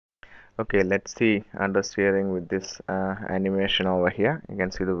Okay, let's see understeering with this animation over here. You can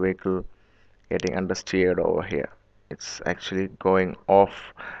see the vehicle getting understeered over here. It's actually going off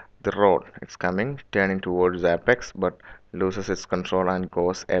the road. It's coming, turning towards the apex, but loses its control and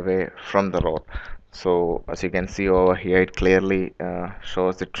goes away from the road. So as you can see over here, it clearly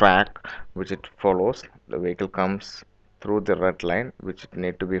shows the track which it follows. The vehicle comes through the red line which it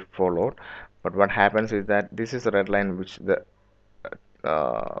need to be followed. But what happens is that this is the red line which the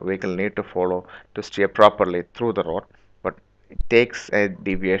vehicle need to follow to steer properly through the road, but it takes a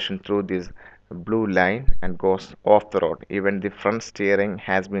deviation through this blue line and goes off the road. Even the front steering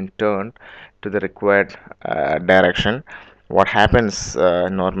has been turned to the required direction. What happens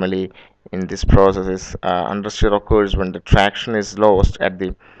normally in this process is understeer occurs when the traction is lost at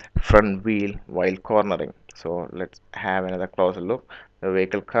the front wheel while cornering. So let's have another closer look. The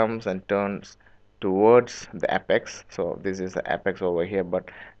vehicle comes and turns towards the apex. So this is the apex over here, but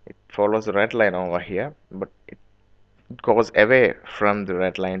it follows the red line over here, but it goes away from the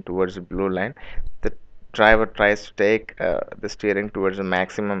red line towards the blue line. The driver tries to take the steering towards the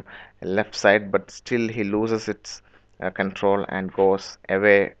maximum left side, but still he loses its control and goes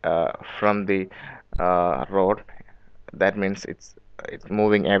away from the road. That means it's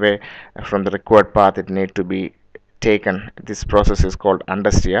moving away from the required path it need to be taken. This process is called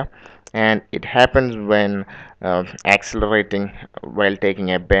understeer, and it happens when accelerating while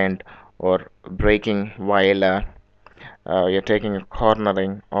taking a bend, or braking while you're taking a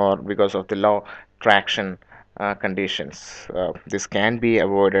cornering, or because of the low traction conditions. This can be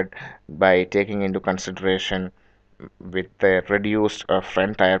avoided by taking into consideration with the reduced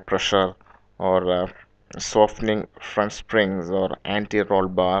front tire pressure, or softening front springs, or anti-roll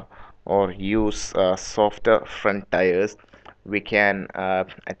bar, or use softer front tires. We can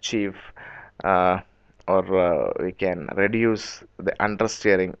achieve uh, or we can reduce the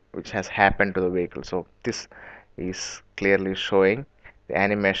understeering which has happened to the vehicle. So this is clearly showing the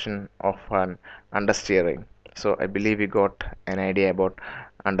animation of an understeering. So I believe you got an idea about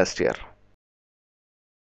understeer.